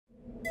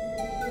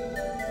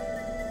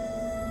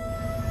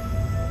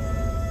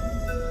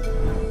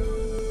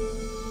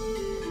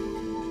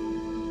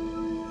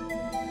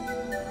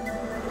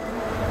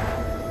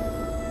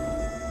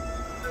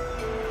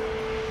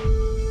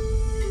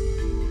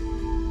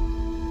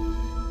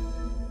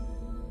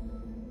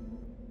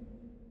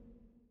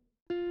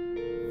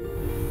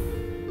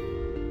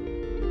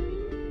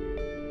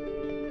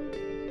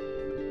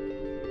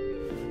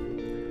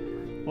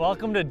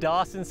Welcome to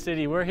Dawson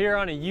City. We're here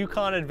on a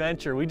Yukon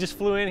adventure. We just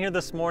flew in here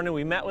this morning.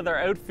 We met with our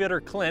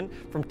outfitter Clint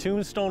from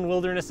Tombstone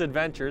Wilderness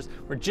Adventures.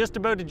 We're just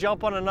about to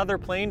jump on another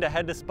plane to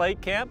head to Spike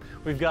Camp.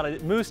 We've got a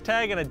moose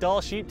tag and a dull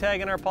sheep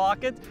tag in our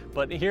pockets,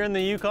 but here in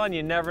the Yukon,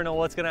 you never know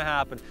what's gonna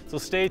happen. So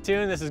stay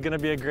tuned, this is gonna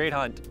be a great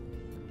hunt.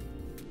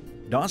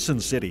 Dawson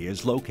City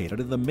is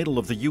located in the middle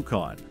of the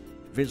Yukon.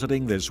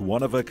 Visiting this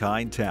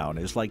one-of-a-kind town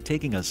is like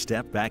taking a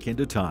step back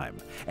into time,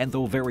 and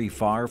though very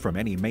far from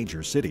any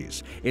major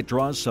cities, it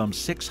draws some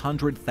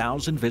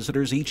 600,000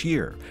 visitors each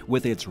year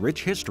with its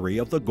rich history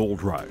of the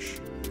gold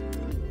rush.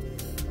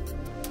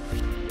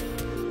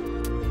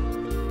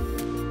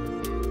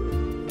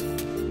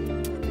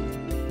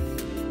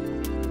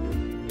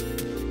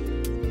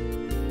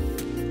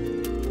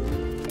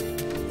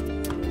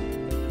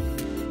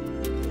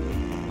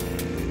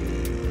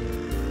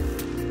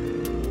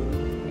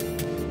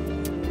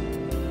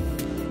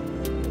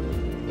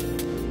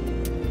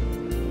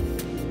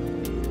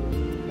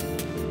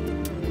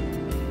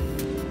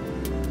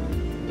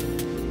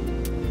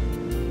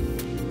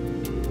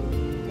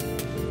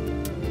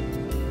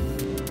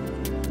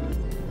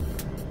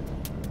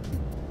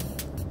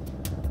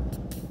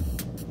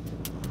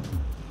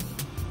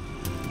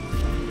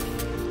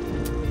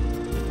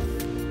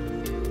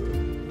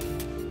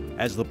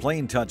 As the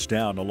plane touched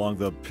down along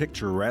the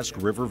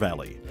picturesque river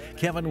valley,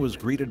 Kevin was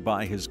greeted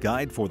by his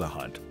guide for the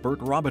hunt, Bert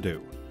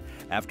Robidoux.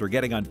 After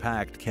getting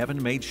unpacked,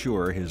 Kevin made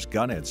sure his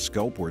gun and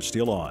scope were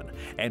still on,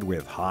 and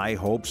with high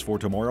hopes for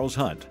tomorrow's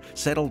hunt,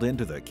 settled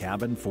into the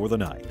cabin for the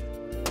night.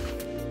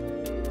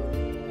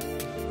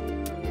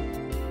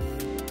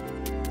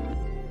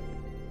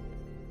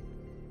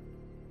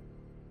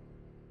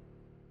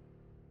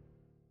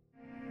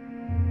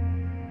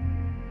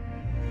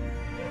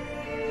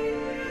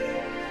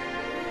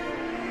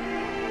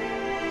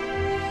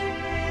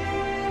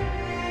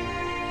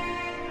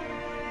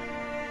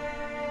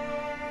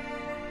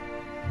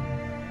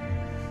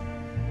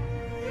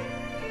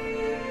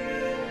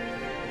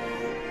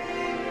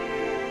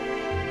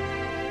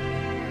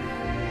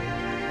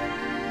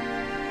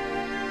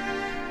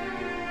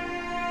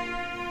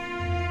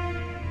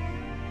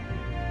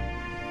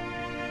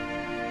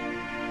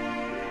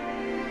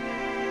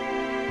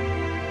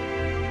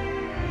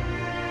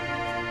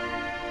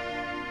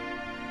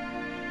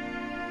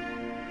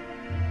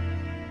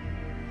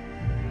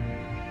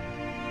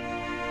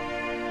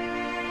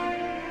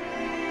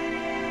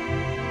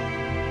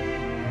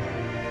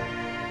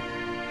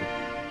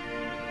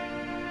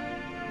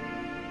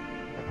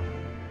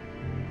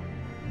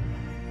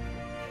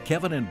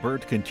 Kevin and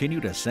Bert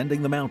continued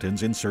ascending the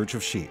mountains in search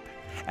of sheep.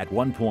 At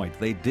one point,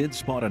 they did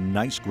spot a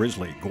nice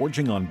grizzly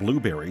gorging on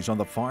blueberries on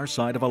the far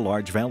side of a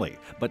large valley,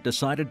 but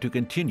decided to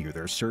continue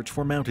their search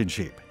for mountain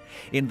sheep.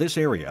 In this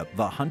area,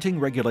 the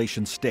hunting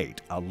regulations state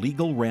a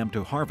legal ram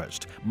to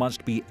harvest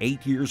must be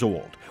 8 years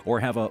old or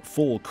have a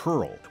full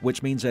curl,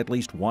 which means at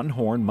least one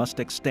horn must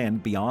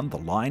extend beyond the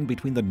line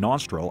between the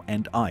nostril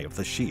and eye of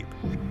the sheep.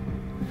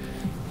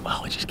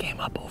 Well, we just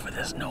came up over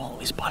this knoll.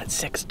 We spotted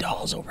 6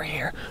 dolls over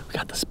here. We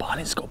got the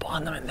spotting scope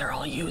on them and they're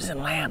all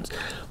using lambs.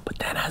 But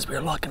then as we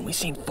were looking, we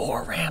seen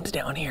 4 rams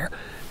down here.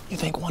 You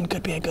think one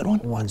could be a good one?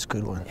 One's a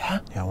good one. Yeah?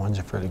 Yeah, one's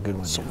a fairly good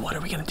one. So what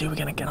are we gonna do? We're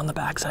gonna get on the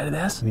backside of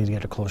this? We need to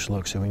get a close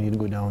look, so we need to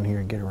go down here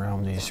and get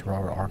around these raw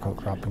arc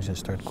outcroppings and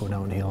start to go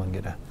downhill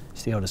and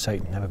stay out of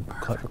sight and have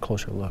a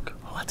closer look.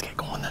 Well, let's get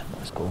going then.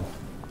 Let's go.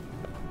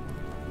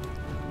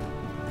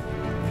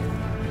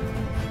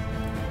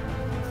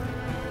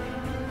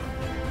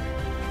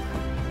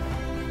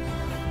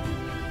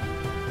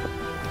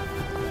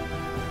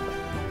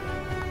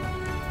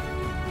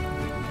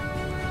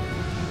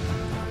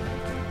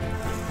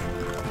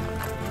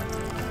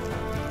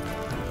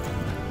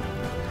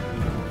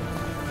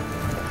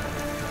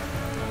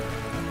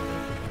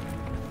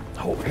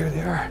 Oh, here they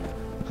are.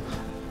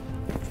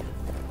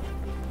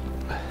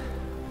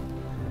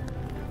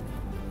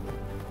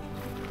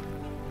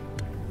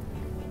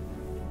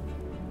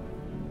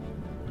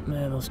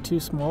 Man, those 2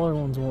 smaller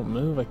ones won't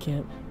move. I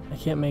can't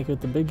make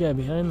out the big guy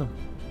behind them.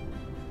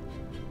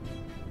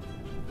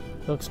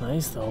 Looks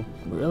nice though.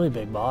 Really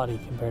big body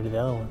compared to the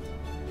other ones.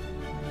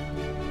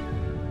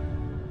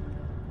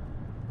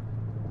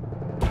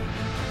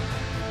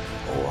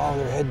 Oh, wow,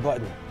 they're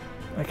head-butting.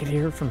 I could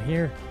hear it from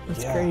here.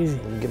 That's crazy.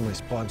 Let me get my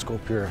spot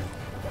scope here.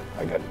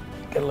 I got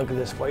a look at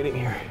this fighting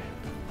here.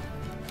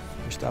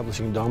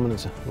 Establishing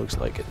dominance, looks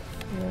like it.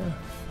 Yeah.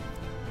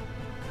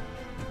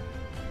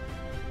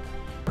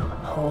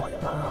 Holy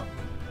wow.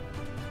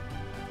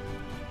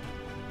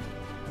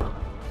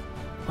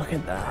 Look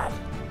at that.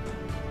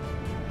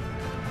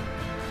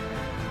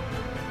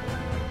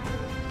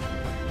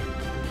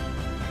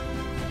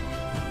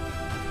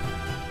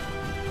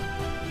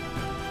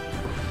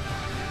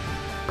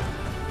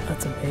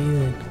 That's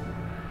amazing.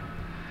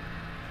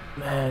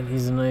 Man,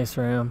 he's a nice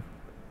ram.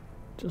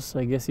 Just,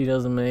 I guess he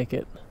doesn't make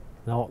it.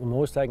 Now, the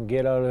most I can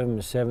get out of him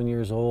is 7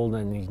 years old,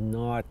 and he's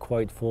not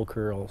quite full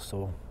curl,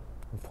 so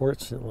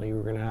unfortunately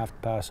we're gonna have to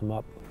pass him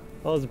up.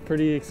 Well, it was a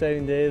pretty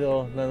exciting day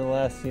though,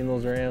 nonetheless, seeing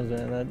those rams,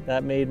 man.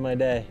 That made my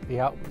day.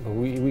 Yeah,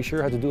 we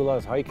sure had to do a lot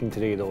of hiking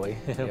today though, eh?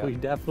 Yeah. We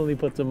definitely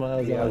put some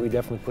miles on. Yeah, we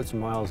definitely put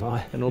some miles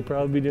on. And we'll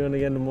probably be doing it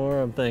again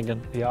tomorrow, I'm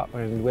thinking. Yeah,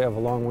 and we have a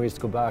long ways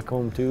to go back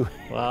home too.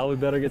 Well, we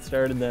better get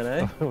started then,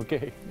 eh?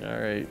 Okay. All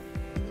right.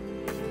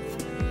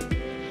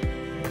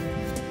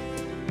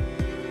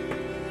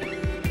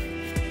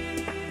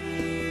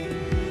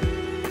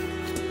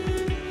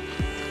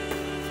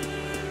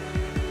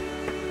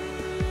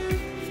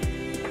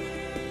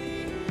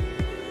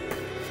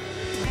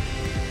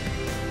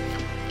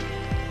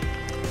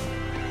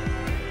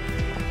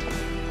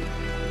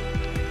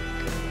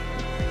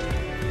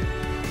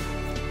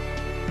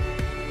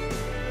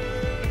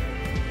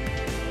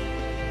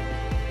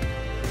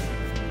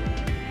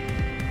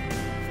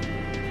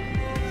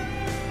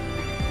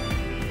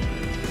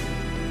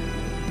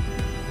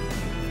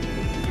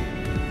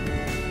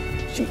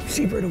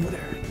 See right over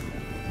there.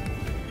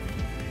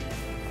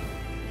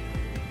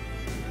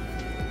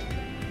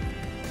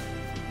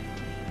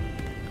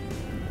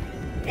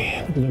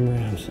 Man, look at them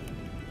rams.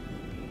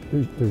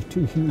 There's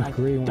two huge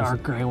gray ones.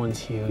 Dark gray one's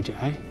huge,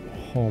 eh?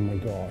 Oh my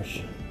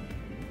gosh.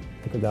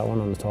 Look at that one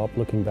on the top,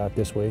 looking back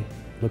this way.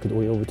 Look at the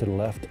way over to the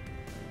left.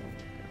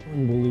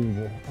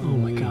 Unbelievable. Oh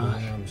my Unbelievable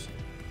gosh. rams.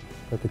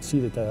 I could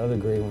see that other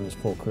gray one is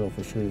full curl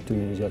for sure too,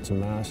 and he's got some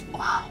mass.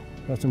 Wow.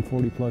 Got some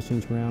 40+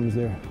 inch rams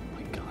there. Oh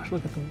my gosh,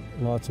 look at them.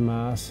 Lots of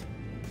mass.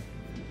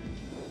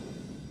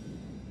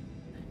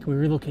 Can we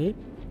relocate?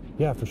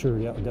 Yeah, for sure.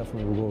 Yeah,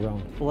 definitely. We'll go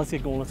around. Well, let's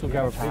get going. Let's go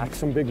grab our packs.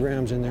 Some big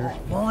rams in there.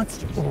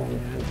 Monsters. Oh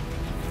man.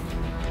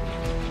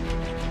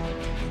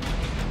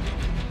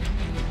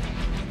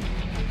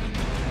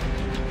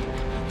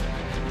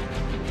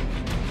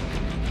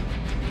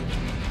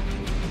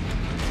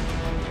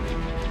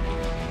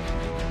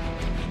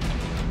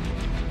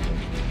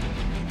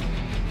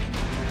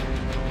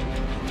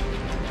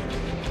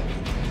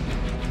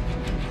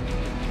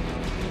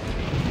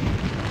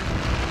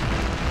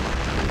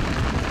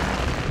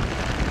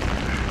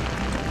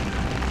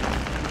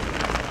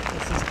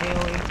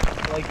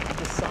 Like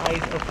the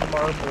size of the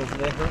marbles.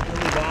 They hurt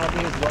really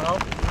badly as well.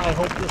 I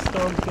hope this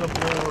storm's going to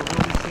blow over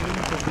really soon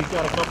because we've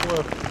got a couple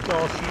of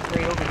dull sheep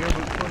right over here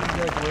about 20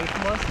 yards away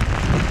from us.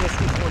 And this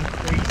is one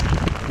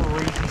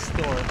crazy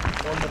storm.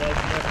 One that I've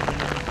never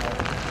been in before.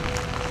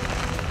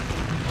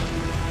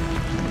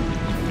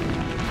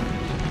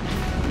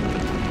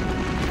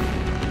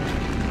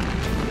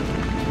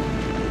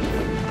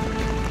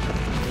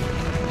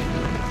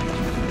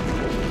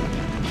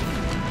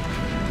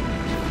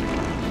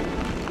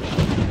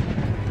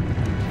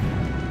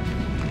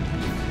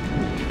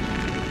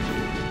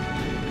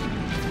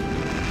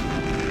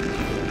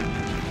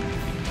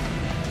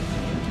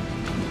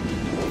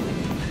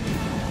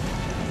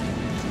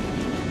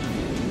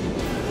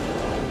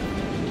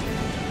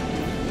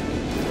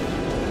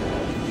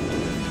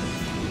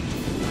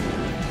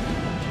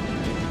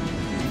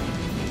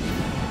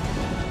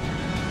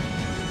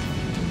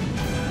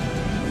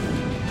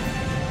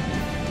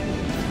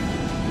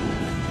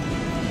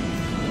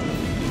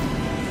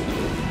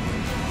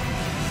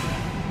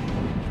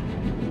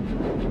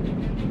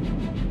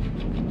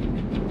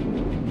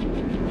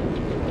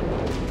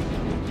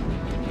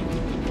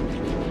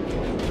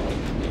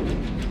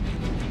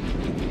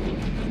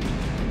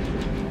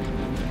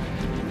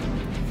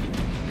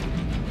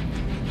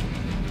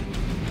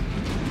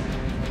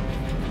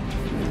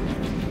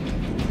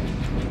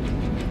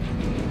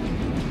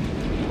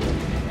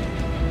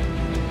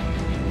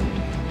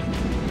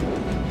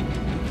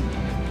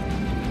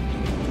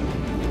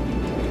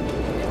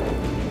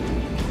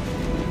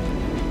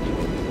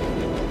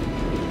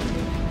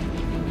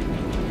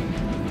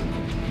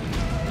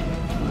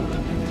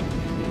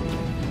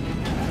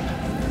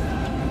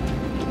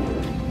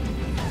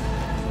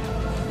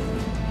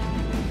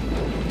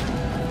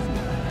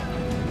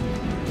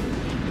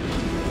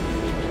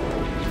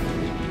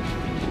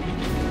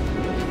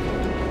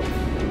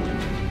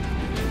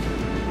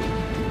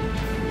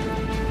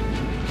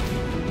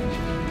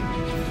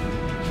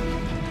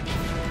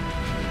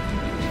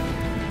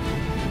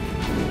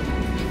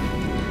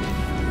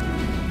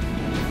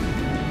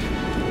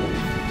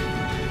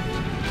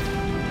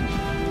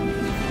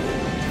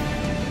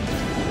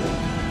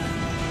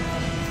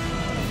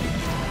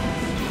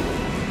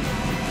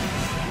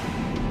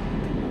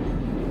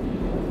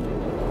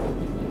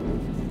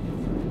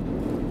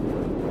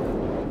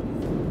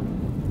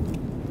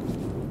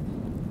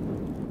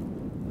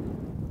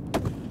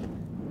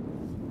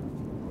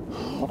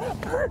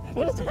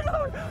 He's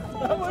down!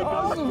 Oh my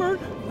gosh, Bert,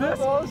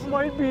 this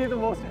might be the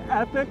most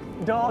epic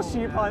doll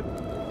sheep hunt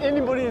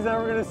anybody is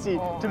ever gonna see.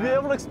 To be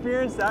able to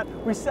experience that,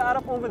 we sat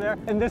up over there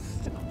and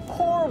this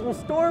horrible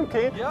storm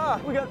came.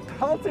 Yeah. We got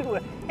pelted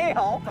with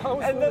hail,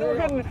 and then we're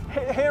getting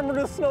hammered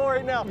with snow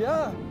right now.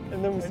 Yeah.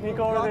 And then we sneak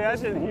over the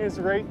edge and he is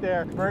right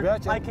there.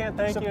 Bert, I can't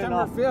thank you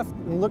enough. September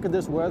 5th, and look at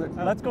this weather.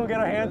 Let's go get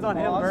our hands on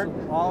him, Bert.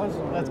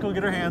 Awesome. Let's go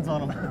get our hands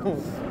on him.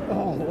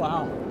 Oh,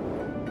 wow.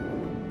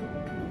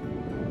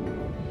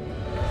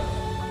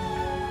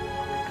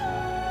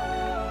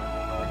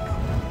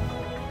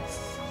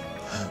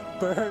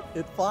 Bert,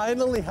 it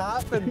finally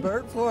happened,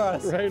 Bert, for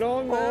us. Right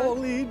on, man.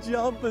 Holy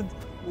jumping.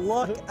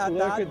 Look at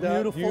that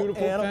beautiful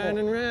animal. fan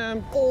and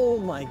ram. Oh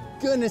my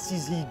goodness,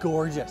 is he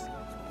gorgeous.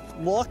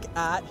 Look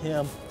at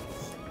him.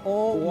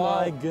 Oh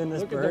Wow. my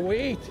goodness, Look Bert. at the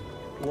weight.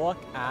 Look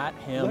at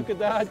him. Look at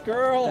that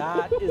girl.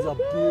 That is a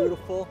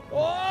beautiful,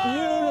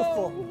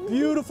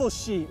 beautiful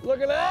sheep.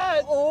 Look at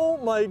that. Oh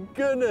my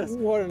goodness.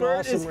 What an Bert,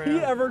 awesome is ram. he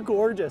ever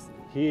gorgeous?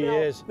 He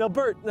is. Now,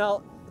 Bert,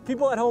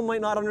 people at home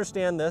might not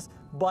understand this,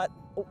 but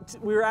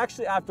we were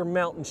actually after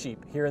mountain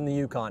sheep here in the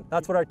Yukon.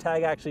 That's what our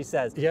tag actually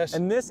says. Yes.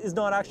 And this is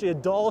not actually a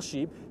Dall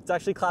sheep. It's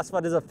actually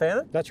classified as a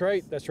Fannin. That's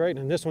right. That's right.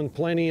 And this one,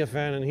 plenty of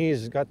Fannin.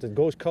 He's got the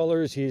ghost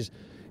colors. He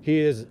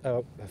is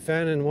a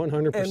Fannin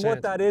 100%. And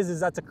what that is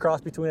that's a cross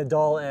between a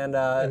Dall and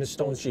a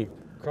stone sheep.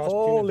 Cross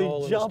between a Holy Dall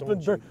and a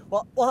jumping stone Bert.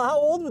 sheep. Well, how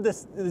old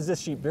is this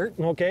sheep, Bert?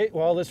 Okay,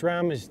 well, this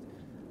ram is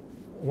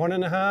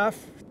 1.5,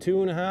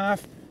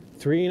 2.5,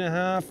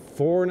 3.5,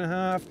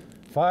 4.5,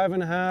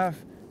 5.5,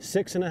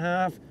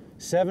 6.5,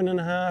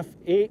 7.5,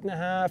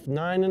 8.5,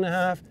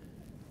 9.5,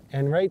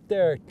 and right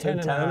there,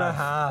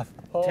 10.5.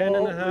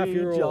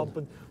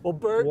 10.5-year-old. Well,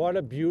 Bert, what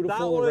a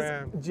beautiful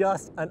ram. That was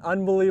just an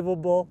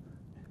unbelievable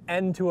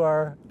end to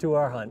our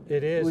hunt.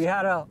 It is. We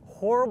had a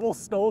horrible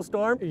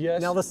snowstorm.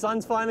 Yes. Now the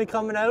sun's finally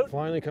coming out.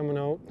 Finally coming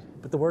out.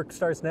 But the work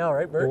starts now,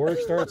 right, Bert? The work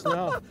starts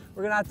now.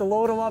 We're gonna have to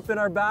load them up in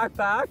our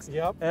backpacks.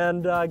 Yep.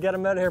 And get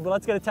them out of here. But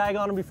let's get a tag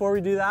on them before we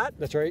do that.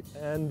 That's right.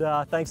 And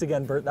thanks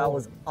again, Bert. That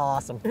was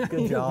awesome.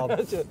 Good job.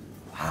 That's it.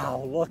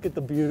 Wow, look at the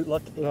beauty.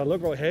 Look.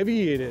 Look how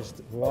heavy it is.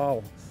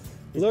 Wow.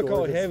 He's Look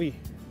gorgeous. how heavy.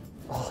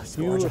 Oh, it's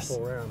Beautiful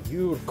gorgeous. ram.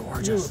 Beautiful.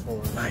 Gorgeous. Beautiful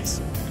ram.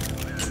 Nice.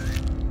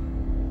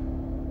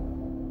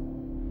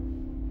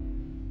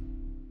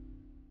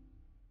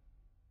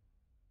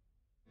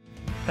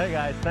 Hey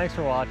guys, thanks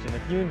for watching.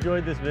 If you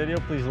enjoyed this video,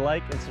 please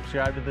like and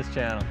subscribe to this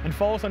channel. And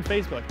follow us on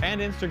Facebook and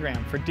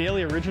Instagram for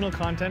daily original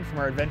content from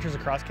our adventures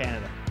across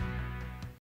Canada.